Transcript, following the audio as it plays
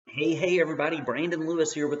Hey, everybody. Brandon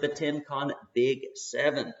Lewis here with the TennCon Big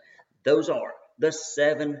 7. Those are the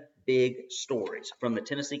 7 big stories from the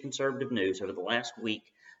Tennessee Conservative News over the last week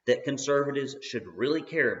that conservatives should really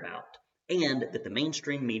care about and that the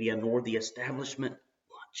mainstream media nor the establishment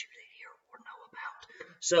want you to hear or know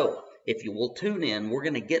about. So, if you will tune in, we're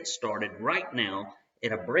going to get started right now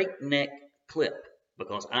at a breakneck clip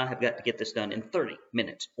because I have got to get this done in 30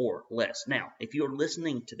 minutes or less. Now, if you're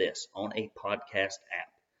listening to this on a podcast app,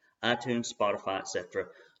 iTunes, Spotify, etc.,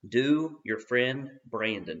 do your friend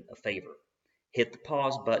Brandon a favor. Hit the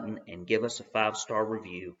pause button and give us a 5-star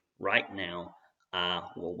review right now. I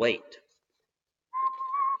will wait.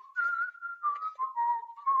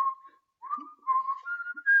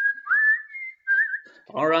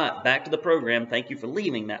 All right, back to the program. Thank you for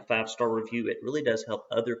leaving that 5-star review. It really does help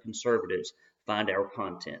other conservatives find our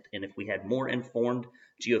content. And if we had more informed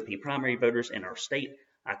GOP primary voters in our state,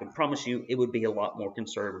 I can promise you it would be a lot more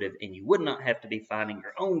conservative, and you would not have to be fighting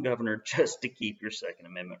your own governor just to keep your Second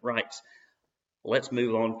Amendment rights. Let's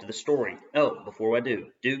move on to the story. Oh, before I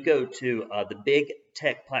do go to the big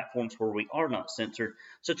tech platforms where we are not censored,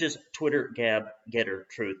 such as Twitter, Gab, Getter,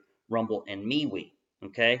 Truth, Rumble, and MeWe.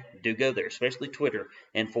 Okay, do go there, especially Twitter,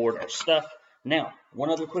 and forward our stuff. Now,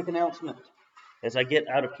 one other quick announcement. As I get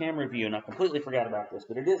out of camera view, and I completely forgot about this,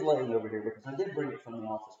 but it is laying over here because I did bring it from the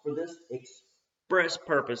office for this express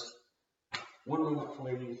purpose. One moment,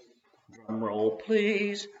 please. Drum roll,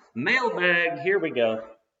 please. Mailbag. Here we go.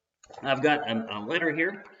 I've got a letter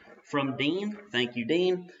here from Dean. Thank you,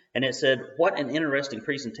 Dean. And it said, "What an interesting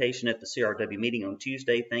presentation at the CRW meeting on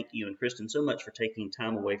Tuesday. Thank you and Kristen so much for taking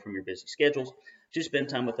time away from your busy schedules to spend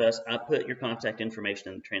time with us. I put your contact information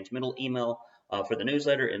in the transmittal email for the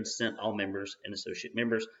newsletter and sent all members and associate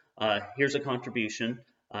members. Here's a contribution.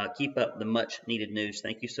 Keep up the much needed news.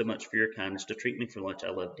 Thank you so much for your kindness to treat me for lunch.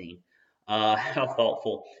 I love Dean." How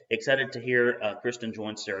thoughtful. Excited to hear Kristen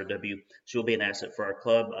join CRW. She'll be an asset for our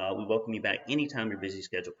club. We welcome you back anytime your busy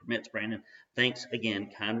schedule permits, Brandon. Thanks again.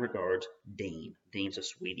 Kind regards, Dean. Dean's a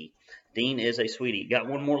sweetie. Dean is a sweetie. Got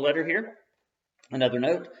one more letter here. Another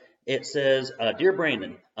note. It says, "Dear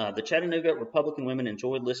Brandon, the Chattanooga Republican women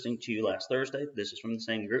enjoyed listening to you last Thursday." This is from the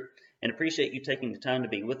same group. "And appreciate you taking the time to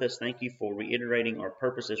be with us. Thank you for reiterating our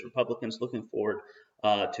purpose as Republicans. Looking forward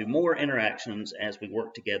to more interactions as we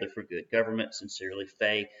work together for good government. Sincerely,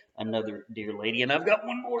 Faye." Another dear lady. And I've got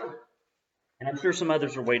one more. And I'm sure some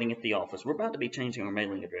others are waiting at the office. We're about to be changing our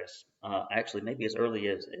mailing address. Actually, maybe as early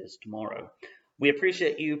as tomorrow. "We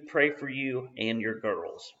appreciate you, pray for you and your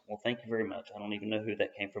girls." Well, thank you very much. I don't even know who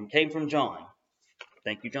that came from. Came from John.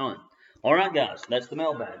 Thank you, John. All right, guys, that's the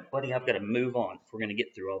mailbag. Buddy, I've got to move on if we're going to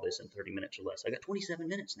get through all this in 30 minutes or less. I got 27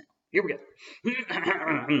 minutes now. Here we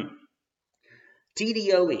go.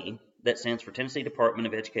 TDOE, that stands for Tennessee Department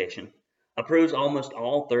of Education, approves almost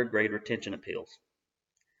all third grade retention appeals.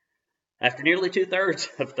 After nearly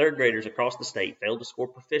 2/3 of third graders across the state failed to score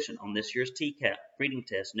proficient on this year's TCAP reading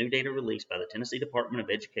test, new data released by the Tennessee Department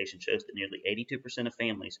of Education shows that nearly 82% of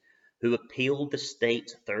families who appealed the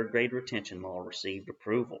state's third grade retention law received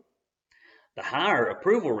approval. The higher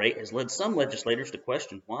approval rate has led some legislators to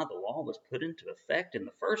question why the law was put into effect in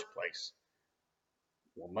the first place.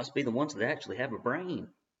 Well, it must be the ones that actually have a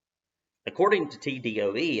brain. According to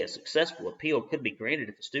TDOE, a successful appeal could be granted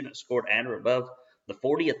if a student scored at or above the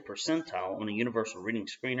 40th percentile on a universal reading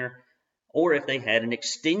screener, or if they had an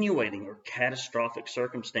extenuating or catastrophic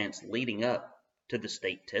circumstance leading up to the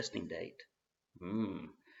state testing date.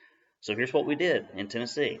 So here's what we did in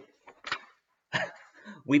Tennessee.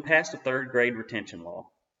 We passed a third grade retention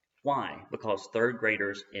law. Why? Because third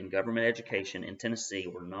graders in government education in Tennessee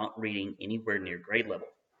were not reading anywhere near grade level.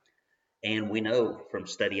 And we know from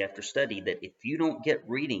study after study that if you don't get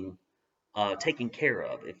reading taken care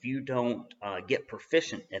of, if you don't get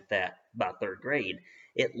proficient at that by third grade,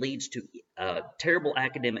 it leads to terrible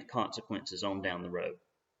academic consequences on down the road.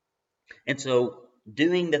 And so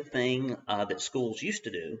doing the thing that schools used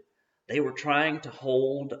to do, they were trying to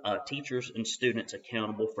hold teachers and students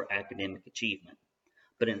accountable for academic achievement.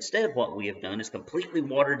 But instead, what we have done is completely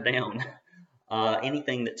watered down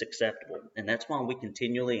anything that's acceptable. And that's why we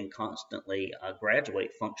continually and constantly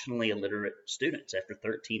graduate functionally illiterate students after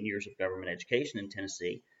 13 years of government education in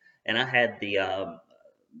Tennessee. And I had the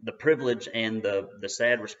privilege and the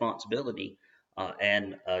sad responsibility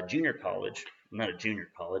and junior college, not a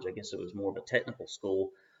junior college, I guess it was more of a technical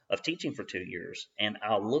school, of teaching for 2 years. And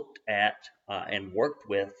I looked at and worked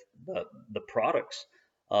with the products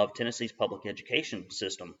of Tennessee's public education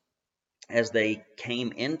system as they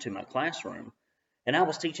came into my classroom. And I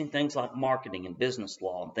was teaching things like marketing and business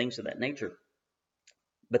law and things of that nature.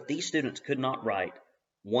 But these students could not write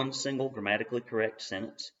one single grammatically correct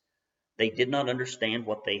sentence. They did not understand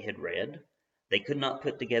what they had read. They could not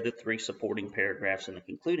put together 3 supporting paragraphs and a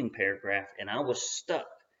concluding paragraph, and I was stuck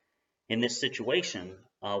in this situation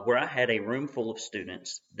where I had a room full of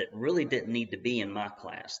students that really didn't need to be in my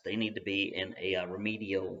class. They need to be in a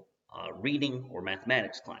remedial reading or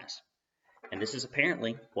mathematics class. And this is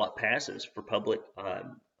apparently what passes for public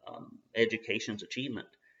education's achievement.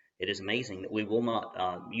 It is amazing that we will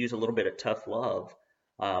not use a little bit of tough love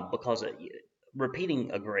because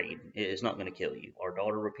repeating a grade is not going to kill you. Our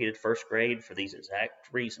daughter repeated first grade for these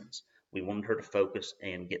exact reasons. We wanted her to focus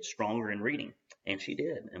and get stronger in reading, and she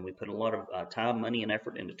did. And we put a lot of time, money, and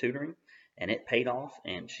effort into tutoring, and it paid off,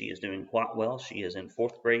 and she is doing quite well. She is in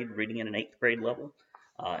 4th grade, reading at an 8th grade level.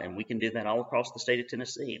 And we can do that all across the state of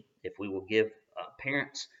Tennessee if we will give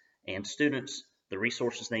parents and students the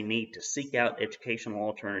resources they need to seek out educational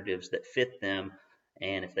alternatives that fit them.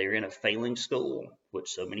 And if they're in a failing school,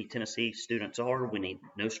 which so many Tennessee students are, we need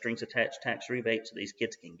no strings attached tax rebates so these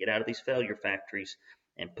kids can get out of these failure factories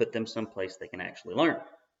and put them someplace they can actually learn.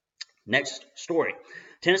 Next story.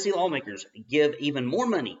 Tennessee lawmakers give even more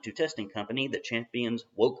money to testing company that champions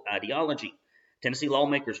woke ideology. Tennessee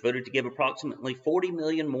lawmakers voted to give approximately $40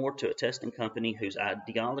 million more to a testing company whose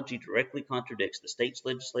ideology directly contradicts the state's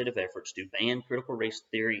legislative efforts to ban critical race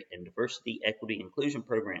theory and diversity, equity, inclusion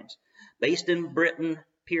programs. Based in Britain,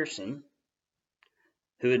 Pearson,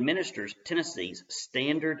 who administers Tennessee's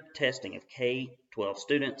standard testing of K-12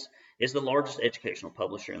 students, is the largest educational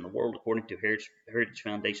publisher in the world, according to Heritage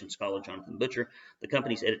Foundation scholar Jonathan Butcher. The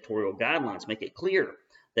company's editorial guidelines make it clear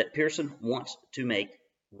that Pearson wants to make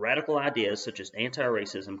radical ideas such as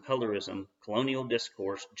anti-racism, colorism, colonial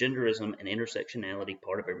discourse, genderism, and intersectionality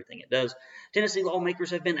part of everything it does. Tennessee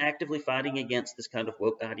lawmakers have been actively fighting against this kind of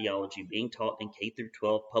woke ideology being taught in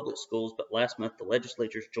K-12 public schools, but last month the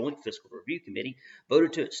legislature's Joint Fiscal Review Committee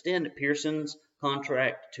voted to extend Pearson's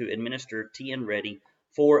contract to administer TN Ready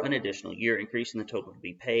for an additional year, increasing the total to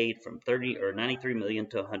be paid from $93 million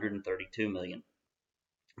to $132 million.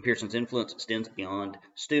 Pearson's influence extends beyond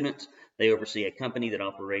students. They oversee a company that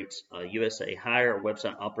operates USA Hire, a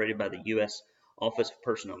website operated by the U.S. Office of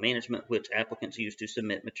Personnel Management, which applicants use to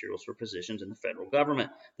submit materials for positions in the federal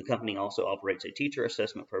government. The company also operates a teacher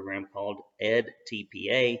assessment program called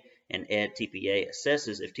EdTPA, and EdTPA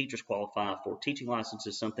assesses if teachers qualify for teaching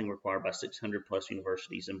licenses, something required by 600 plus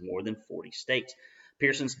universities in more than 40 states.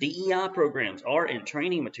 Pearson's DEI programs are in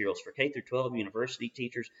training materials for K-12 university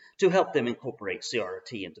teachers to help them incorporate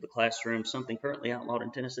CRT into the classroom, something currently outlawed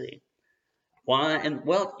in Tennessee. Why? And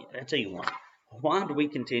well, I'll tell you why. Why do we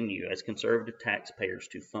continue as conservative taxpayers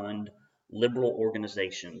to fund liberal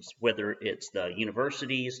organizations, whether it's the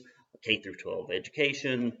universities, K-12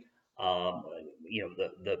 education,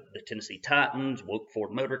 the Tennessee Titans, Woke Ford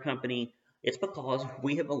Motor Company? It's because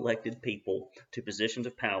we have elected people to positions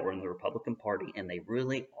of power in the Republican Party, and they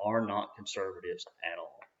really are not conservatives at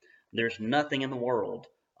all. There's nothing in the world,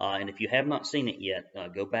 and if you have not seen it yet,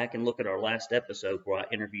 go back and look at our last episode where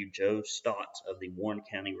I interviewed Joe Stotts of the Warren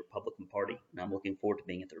County Republican Party, and I'm looking forward to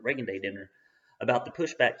being at the Reagan Day dinner, about the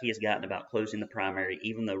pushback he has gotten about closing the primary,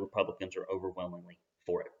 even though Republicans are overwhelmingly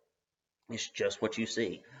for it. It's just what you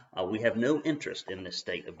see. We have no interest in this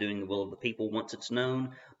state of doing the will of the people once it's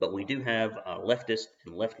known, but we do have leftist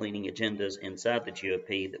and left-leaning agendas inside the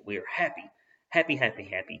GOP that we are happy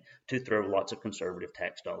to throw lots of conservative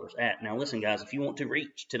tax dollars at. Now listen, guys, if you want to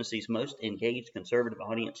reach Tennessee's most engaged conservative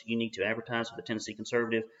audience, you need to advertise with the Tennessee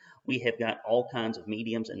Conservative. We have got all kinds of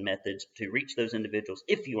mediums and methods to reach those individuals.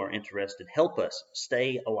 If you are interested, help us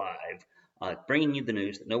stay alive. Bringing you the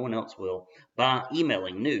news that no one else will by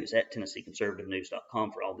emailing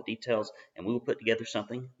news@TennesseeConservativeNews.com for all the details, and we will put together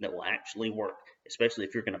something that will actually work, especially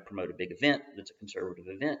if you're going to promote a big event that's a conservative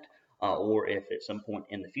event, or if at some point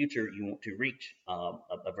in the future you want to reach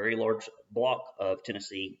a very large block of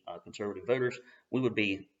Tennessee conservative voters. We would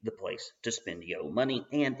be the place to spend your money,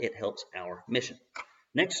 and it helps our mission.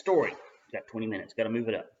 Next story. Got 20 minutes. Got to move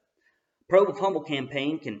it up. Probe of Humble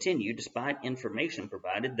campaign continued despite information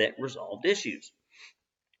provided that resolved issues.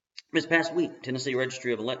 This past week, Tennessee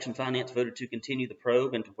Registry of Election Finance voted to continue the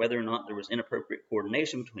probe into whether or not there was inappropriate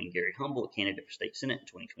coordination between Gary Humble, a candidate for state senate in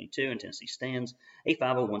 2022, and Tennessee Stands, a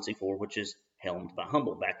 501c4 which is helmed by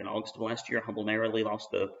Humble. Back in August of last year, Humble narrowly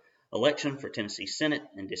lost the election for Tennessee Senate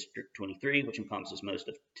in District 23, which encompasses most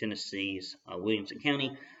of Tennessee's Williamson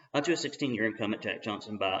County, to a 16-year incumbent, Jack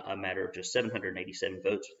Johnson, by a matter of just 787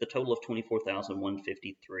 votes, with a total of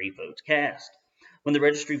 24,153 votes cast. When the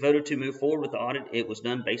registry voted to move forward with the audit, it was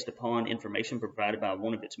done based upon information provided by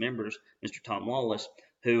one of its members, Mr. Tom Lawless,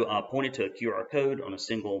 who pointed to a QR code on a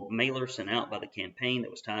single mailer sent out by the campaign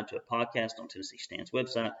that was tied to a podcast on Tennessee Stand's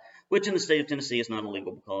website, which in the state of Tennessee is not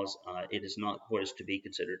illegal because it is not what is to be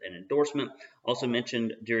considered an endorsement. Also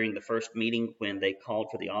mentioned during the first meeting when they called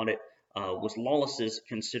for the audit was Lawless's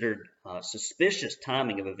considered suspicious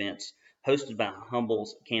timing of events hosted by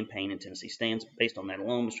Humble's campaign in Tennessee Stands. Based on that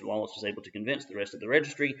alone, Mr. Lawless was able to convince the rest of the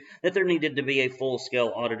registry that there needed to be a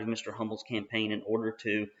full-scale audit of Mr. Humble's campaign in order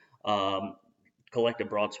to collect a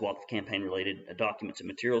broad swath of campaign-related documents and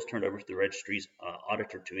materials turned over to the registry's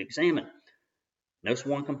auditor to examine. No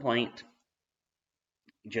sworn complaint.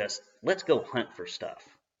 Just let's go hunt for stuff.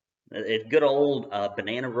 Good old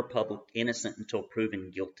banana republic, innocent until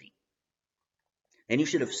proven guilty. And you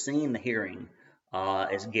should have seen the hearing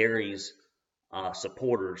as Gary's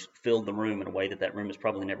supporters filled the room in a way that room has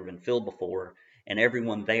probably never been filled before. And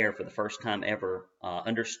everyone there, for the first time ever,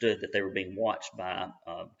 understood that they were being watched by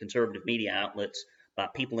conservative media outlets, by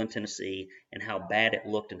people in Tennessee, and how bad it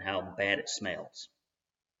looked and how bad it smells.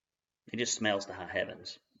 It just smells to high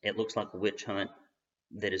heavens. It looks like a witch hunt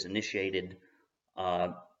that is initiated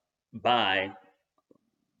by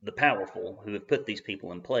the powerful who have put these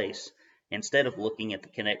people in place, instead of looking at the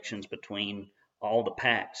connections between all the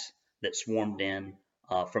PACs that swarmed in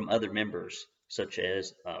from other members, such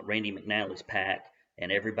as Randy McNally's PAC, and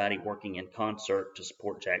everybody working in concert to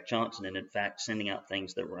support Jack Johnson, and in fact sending out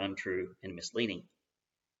things that were untrue and misleading.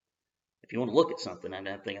 If you want to look at something,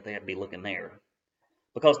 I think I'd be looking there.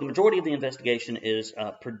 Because the majority of the investigation is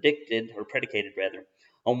predicated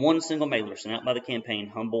on one single mailer sent out by the campaign.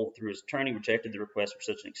 Humble, through his attorney, rejected the request for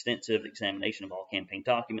such an extensive examination of all campaign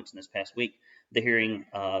documents. In this past week, the hearing,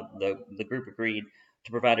 the group agreed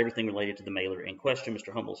to provide everything related to the mailer in question.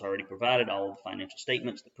 Mr. Humble's already provided all of the financial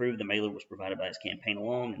statements that prove the mailer was provided by his campaign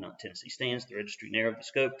alone and not Tennessee Stands. The registry narrowed the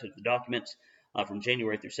scope to the documents from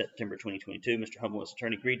January through September 2022. Mr. Humble and his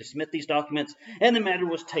attorney agreed to submit these documents, and the matter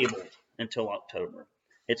was tabled until October.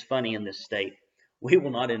 It's funny in this state, we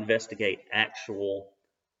will not investigate actual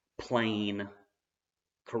plain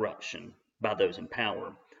corruption by those in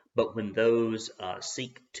power. But when those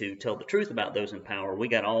seek to tell the truth about those in power, we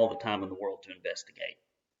got all the time in the world to investigate.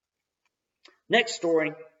 Next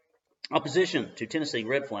story, opposition to Tennessee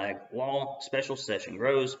red flag law special session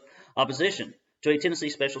grows. Opposition to a Tennessee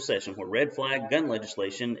special session where red flag gun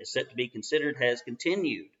legislation is set to be considered has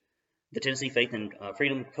continued. The Tennessee Faith and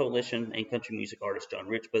Freedom Coalition and country music artist John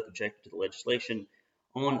Rich both objected to the legislation.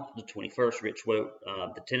 On the 21st, Rich wrote,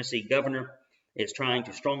 the Tennessee governor is trying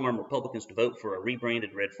to strong-arm Republicans to vote for a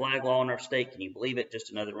rebranded red flag law in our state. Can you believe it?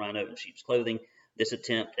 Just another rhino in sheep's clothing. This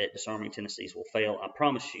attempt at disarming Tennessee's will fail, I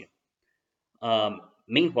promise you.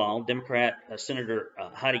 Meanwhile, Democrat Senator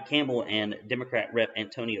Heidi Campbell and Democrat Rep.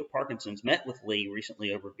 Antonio Parkinson's met with Lee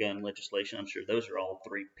recently over gun legislation. I'm sure those are all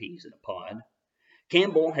three peas in a pod.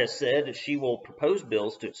 Campbell has said she will propose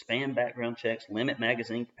bills to expand background checks, limit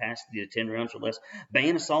magazine capacity to 10 rounds or less,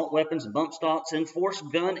 ban assault weapons and bump stocks, enforce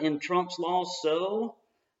gun in Trump's laws, so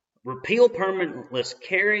repeal permitless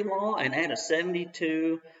carry law and add a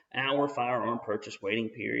 72-hour firearm purchase waiting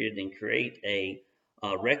period, and create a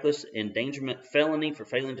reckless endangerment felony for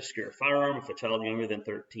failing to secure a firearm if a child younger than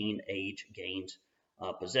 13 age gains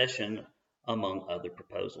possession, among other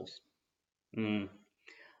proposals.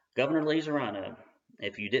 Governor Lee's a rhino.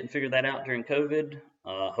 If you didn't figure that out during COVID,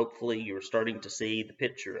 hopefully you're starting to see the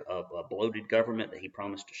picture of a bloated government that he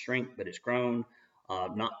promised to shrink, but has grown,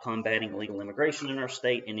 not combating illegal immigration in our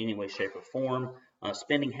state in any way, shape, or form,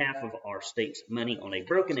 spending half of our state's money on a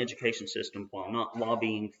broken education system while not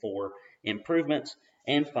lobbying for improvements,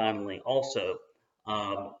 and finally also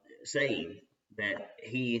saying that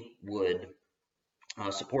he would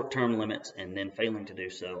support term limits and then failing to do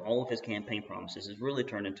so. All of his campaign promises has really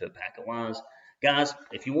turned into a pack of lies. Guys,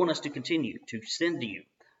 if you want us to continue to send to you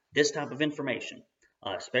this type of information,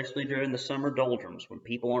 especially during the summer doldrums when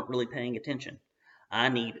people aren't really paying attention, I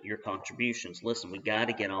need your contributions. Listen, we got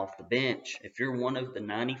to get off the bench. If you're one of the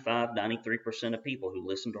 95, 93% of people who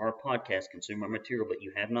listen to our podcast, consume our material, but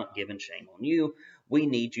you have not given, shame on you. We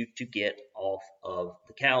need you to get off of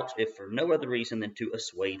the couch, if for no other reason than to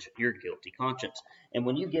assuage your guilty conscience. And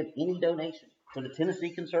when you give any donation to the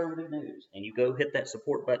Tennessee Conservative News and you go hit that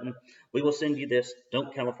support button, we will send you this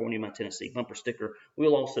Don't California My Tennessee bumper sticker.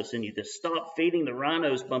 We'll also send you this Stop Feeding the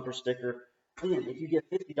Rhinos bumper sticker. And if you give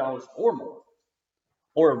 $50 or more,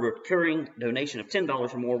 or a recurring donation of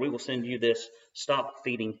 $10 or more, we will send you this Stop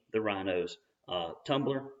Feeding the Rhinos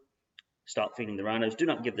tumbler. Stop Feeding the Rhinos. Do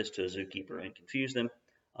not give this to a zookeeper and confuse them,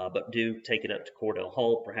 but do take it up to Cordell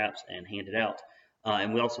Hull, perhaps, and hand it out.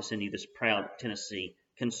 And we also send you this proud Tennessee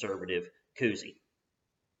conservative koozie.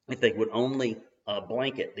 If they would only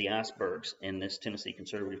blanket the icebergs in this Tennessee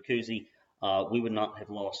conservative koozie, we would not have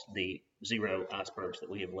lost the 0 icebergs that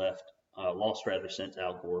we have lost rather since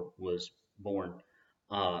Al Gore was born.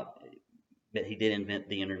 But he did invent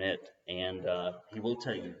the internet, and he will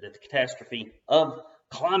tell you that the catastrophe of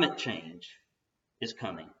climate change is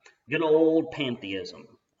coming. Good old pantheism,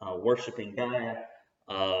 worshiping Gaia,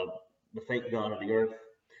 the fake god of the earth.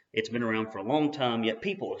 It's been around for a long time, yet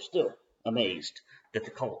people are still amazed that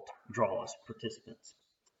the cult draws participants.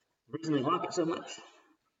 The reason they like it so much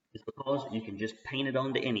is because you can just paint it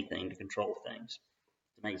onto anything to control things.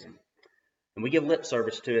 It's amazing. And we give lip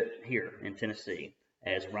service to it here in Tennessee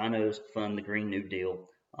as rhinos fund the Green New Deal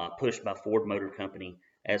pushed by Ford Motor Company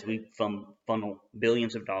as we funnel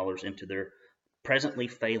billions of dollars into their presently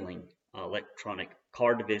failing electronic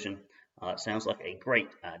car division. Sounds like a great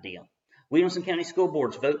idea. Williamson County School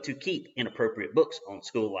Boards vote to keep inappropriate books on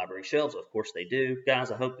school library shelves. Of course they do. Guys,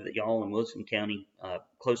 I hope that y'all in Williamson County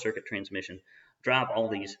closed circuit transmission drive all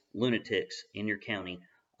these lunatics in your county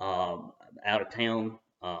out of town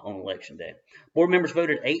on election day. Board members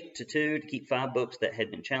voted 8-2 to keep 5 books that had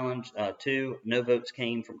been challenged. 2 no votes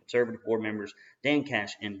came from conservative board members Dan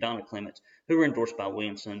Cash and Donna Clements, who were endorsed by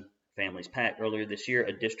Williamson Families PAC. Earlier this year,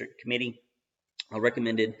 a district committee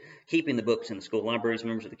recommended keeping the books in the school libraries.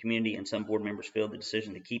 Members of the community and some board members feel the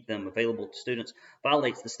decision to keep them available to students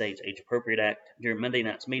violates the state's Age Appropriate Act. During Monday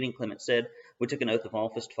night's meeting, Clements said, "We took an oath of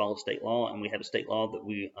office to follow state law, and we have a state law that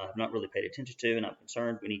we have not really paid attention to, and I'm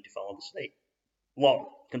concerned we need to follow the state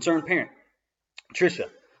law." Concerned parent Tricia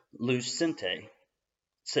Lucente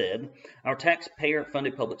said, "Our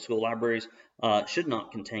taxpayer-funded public school libraries should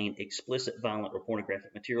not contain explicit, violent, or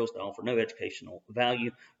pornographic materials that offer no educational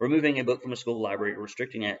value. Removing a book from a school library or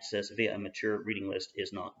restricting access via a mature reading list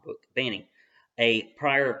is not book banning." A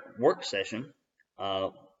prior work session,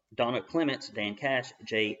 Donna Clements, Dan Cash,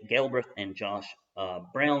 Jay Galbraith, and Josh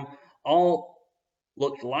Brown all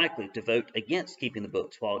looked likely to vote against keeping the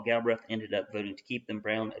books, while Galbraith ended up voting to keep them.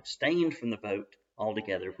 Brown abstained from the vote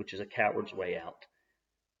altogether, which is a coward's way out.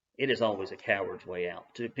 It is always a coward's way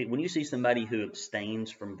out. When you see somebody who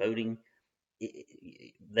abstains from voting,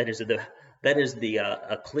 that is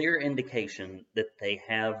a clear indication that they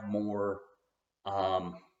have more,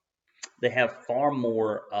 they have far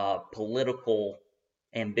more political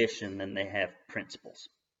ambition than they have principles.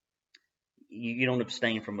 You don't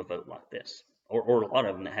abstain from a vote like this, or a lot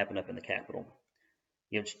of them that happen up in the Capitol.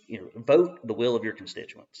 Vote the will of your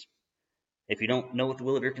constituents. If you don't know what the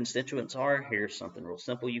will of your constituents are, here's something real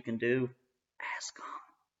simple you can do. Ask them.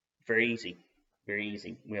 Very easy. Very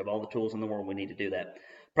easy. We have all the tools in the world we need to do that.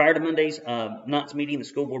 Prior to Monday's night's meeting, the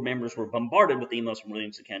school board members were bombarded with emails from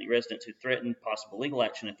Williamson County residents who threatened possible legal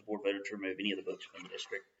action if the board voted to remove any of the books from the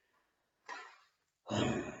district.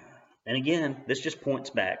 And again, this just points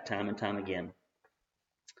back time and time again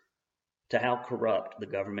to how corrupt the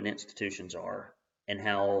government institutions are and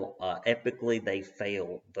how epically they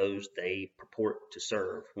fail those they purport to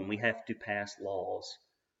serve when we have to pass laws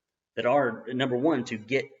that are, number one, to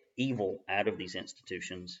get evil out of these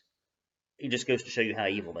institutions. It just goes to show you how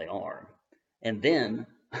evil they are. And then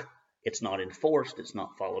it's not enforced, it's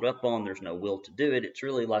not followed up on, there's no will to do it. It's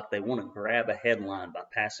really like they want to grab a headline by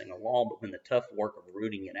passing a law, but when the tough work of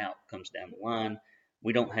rooting it out comes down the line,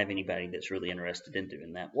 we don't have anybody that's really interested in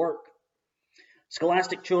doing that work.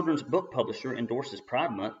 Scholastic Children's Book Publisher endorses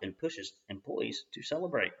Pride Month and pushes employees to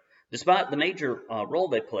celebrate. Despite the major role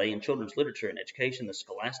they play in children's literature and education, the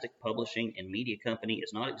Scholastic Publishing and Media Company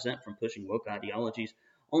is not exempt from pushing woke ideologies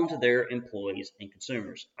onto their employees and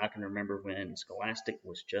consumers. I can remember when Scholastic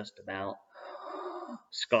was just about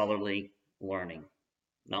scholarly learning.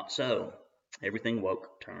 Not so. Everything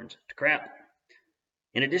woke turns to crap.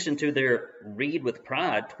 In addition to their Read with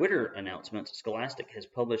Pride Twitter announcements, Scholastic has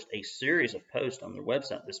published a series of posts on their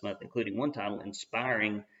website this month, including one titled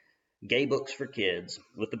Inspiring Gay Books for Kids,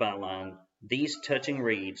 with the byline, "These touching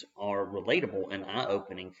reads are relatable and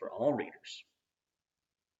eye-opening for all readers."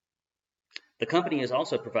 The company has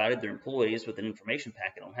also provided their employees with an information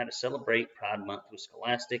packet on how to celebrate Pride Month with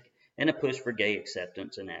Scholastic and a push for gay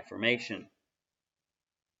acceptance and affirmation.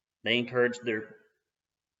 They encourage their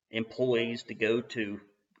employees to go to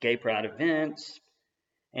gay pride events,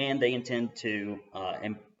 and they intend to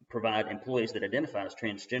provide employees that identify as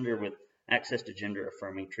transgender with access to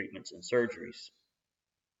gender-affirming treatments and surgeries.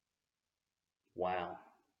 Wow.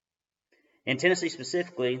 In Tennessee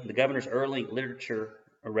specifically, the governor's Early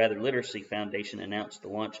Literacy Foundation announced the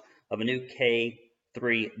launch of a new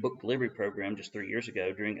K-3 book delivery program just 3 years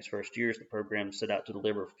ago. During its first years, the program set out to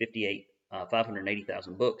deliver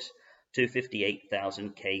 580,000 books to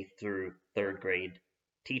 58,000 K through third grade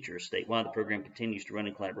teachers statewide. The program continues to run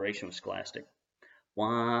in collaboration with Scholastic.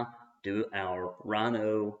 Why do our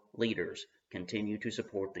rhino leaders continue to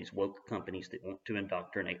support these woke companies that want to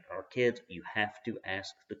indoctrinate our kids? You have to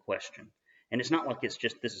ask the question. And it's not like it's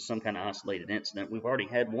just this is some kind of isolated incident. We've already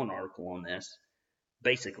had one article on this.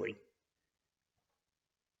 Basically,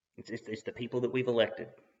 it's the people that we've elected.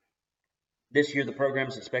 This year, the program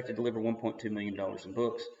is expected to deliver $1.2 million in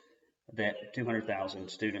books that 200,000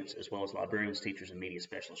 students, as well as librarians, teachers, and media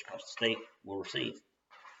specialists across the state, will receive.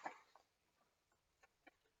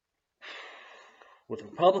 With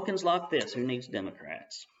Republicans like this, who needs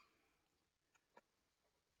Democrats?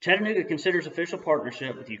 Chattanooga considers official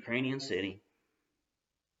partnership with Ukrainian city.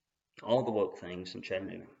 All the woke things in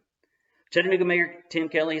Chattanooga. Chattanooga Mayor Tim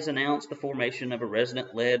Kelly has announced the formation of a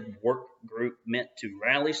resident-led work group meant to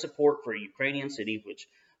rally support for a Ukrainian city which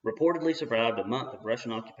reportedly survived a month of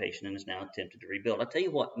Russian occupation and is now attempted to rebuild. I tell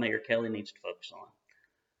you what Mayor Kelly needs to focus on.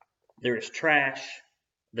 There is trash,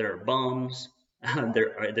 there are bums,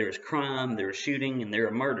 there is crime, there is shooting, and there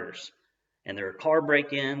are murders. And there are car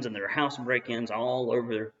break-ins and there are house break-ins all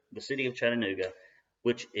over the city of Chattanooga,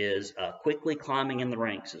 which is quickly climbing in the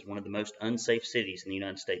ranks as one of the most unsafe cities in the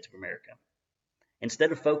United States of America.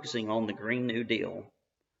 Instead of focusing on the Green New Deal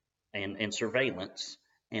and surveillance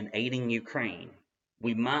and aiding Ukraine,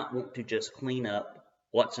 we might want to just clean up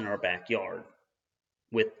what's in our backyard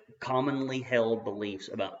with commonly held beliefs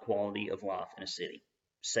about quality of life in a city,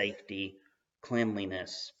 safety,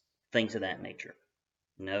 cleanliness, things of that nature.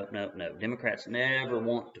 No. Democrats never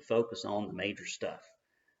want to focus on the major stuff.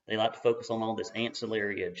 They like to focus on all this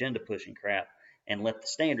ancillary agenda pushing crap and let the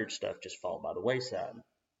standard stuff just fall by the wayside.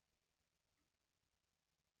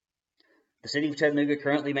 The city of Chattanooga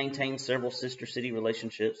currently maintains several sister city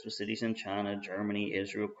relationships with cities in China, Germany,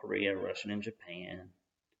 Israel, Korea, Russia, and Japan.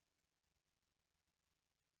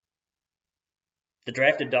 The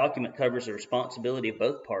drafted document covers the responsibility of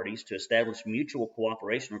both parties to establish mutual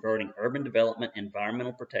cooperation regarding urban development,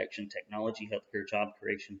 environmental protection, technology, healthcare, job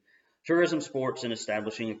creation, tourism, sports, and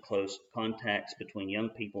establishing close contacts between young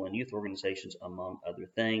people and youth organizations, among other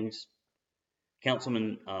things.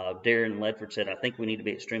 Councilman Darren Ledford said, I think we need to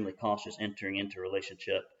be extremely cautious entering into a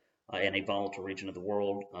relationship in a volatile region of the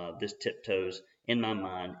world. This tiptoes, in my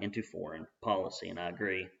mind, into foreign policy. And I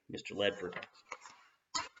agree, Mr. Ledford.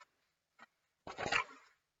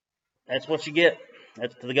 That's what you get.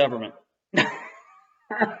 That's to the government.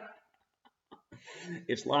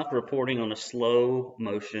 It's like reporting on a slow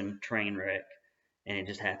motion train wreck, and it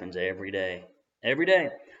just happens every day. Every day.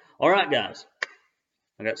 All right, guys.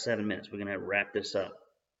 I got 7 minutes. We're going to wrap this up.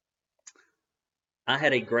 I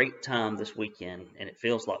had a great time this weekend, and it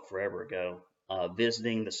feels like forever ago,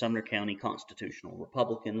 visiting the Sumner County Constitutional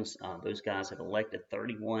Republicans. Those guys have elected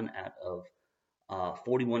 31 out of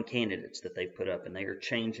 41 candidates that they've put up, and they are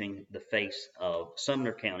changing the face of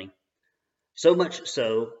Sumner County. So much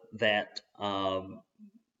so that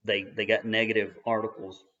they got negative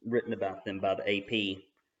articles written about them by the AP,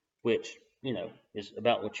 which, is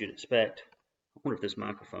about what you'd expect. I wonder if this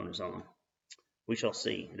microphone is on. We shall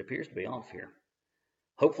see. It appears to be off here.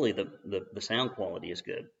 Hopefully the sound quality is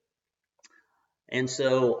good. And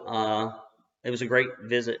so it was a great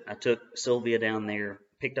visit. I took Sylvia down there,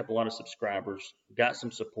 picked up a lot of subscribers, got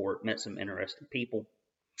some support, met some interesting people.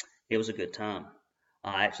 It was a good time.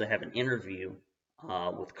 I actually have an interview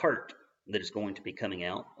with Kurt that is going to be coming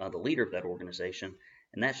out, the leader of that organization,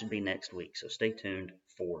 and that should be next week. So stay tuned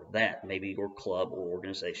for that. Maybe your club or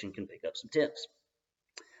organization can pick up some tips.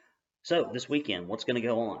 So this weekend, what's going to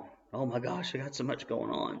go on? Oh my gosh, I got so much going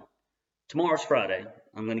on. Tomorrow's Friday.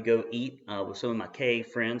 I'm going to go eat with some of my K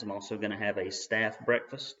friends. I'm also going to have a staff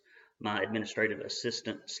breakfast. My administrative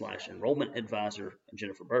assistant / enrollment advisor,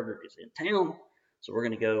 Jennifer Berger, is in town. So we're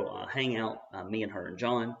going to go hang out, me and her and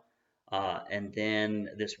John. And then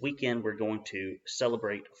this weekend, we're going to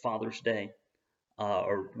celebrate Father's Day,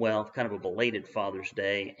 kind of a belated Father's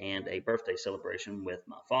Day and a birthday celebration with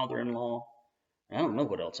my father-in-law. I don't know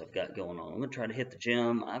what else I've got going on. I'm going to try to hit the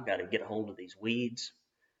gym. I've got to get a hold of these weeds.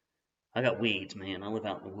 I got weeds, man. I live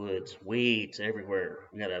out in the woods. Weeds everywhere.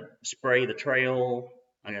 I got to spray the trail.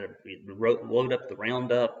 I got to load up the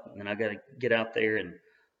Roundup. And then I got to get out there and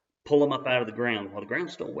pull them up out of the ground while the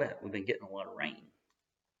ground's still wet. We've been getting a lot of rain.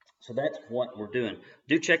 So that's what we're doing.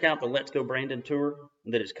 Do check out the Let's Go Brandon tour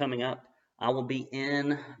that is coming up. I will be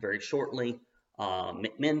in, very shortly,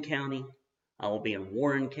 McMinn County. I will be in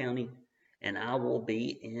Warren County. And I will be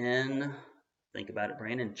in, think about it,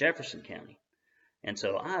 Brandon, Jefferson County. And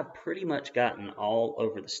so I've pretty much gotten all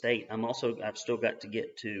over the state. I've still got to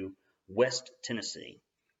get to West Tennessee.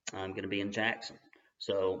 I'm going to be in Jackson.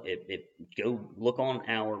 So go look on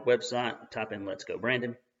our website, type in Let's Go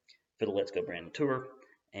Brandon for the Let's Go Brandon tour.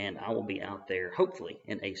 and I will be out there, hopefully,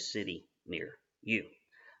 in a city near you.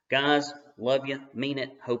 Guys, love you, mean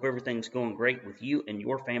it. Hope everything's going great with you and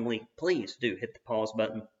your family. Please do hit the pause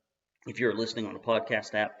button if you're listening on a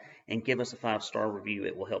podcast app and give us a 5-star review.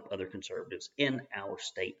 It will help other conservatives in our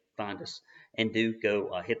state find us. And do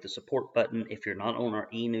go hit the support button if you're not on our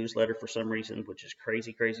e-newsletter for some reason, which is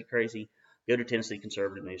crazy. Go to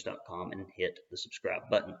TennesseeConservativeNews.com and hit the subscribe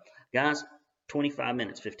button. Guys, 25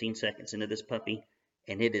 minutes, 15 seconds into this puppy,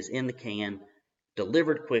 and it is in the can,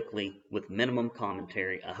 delivered quickly with minimum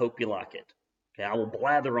commentary. I hope you like it. Okay, I will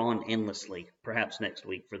blather on endlessly, perhaps next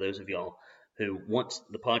week, for those of y'all who, once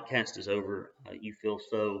the podcast is over, you feel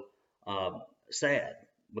so sad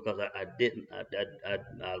because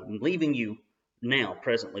I'm leaving you now,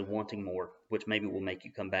 presently wanting more, which maybe will make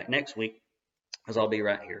you come back next week, as I'll be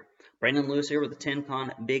right here. Brandon Lewis here with the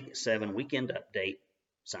TennCon Big 7 Weekend Update,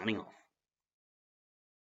 signing off.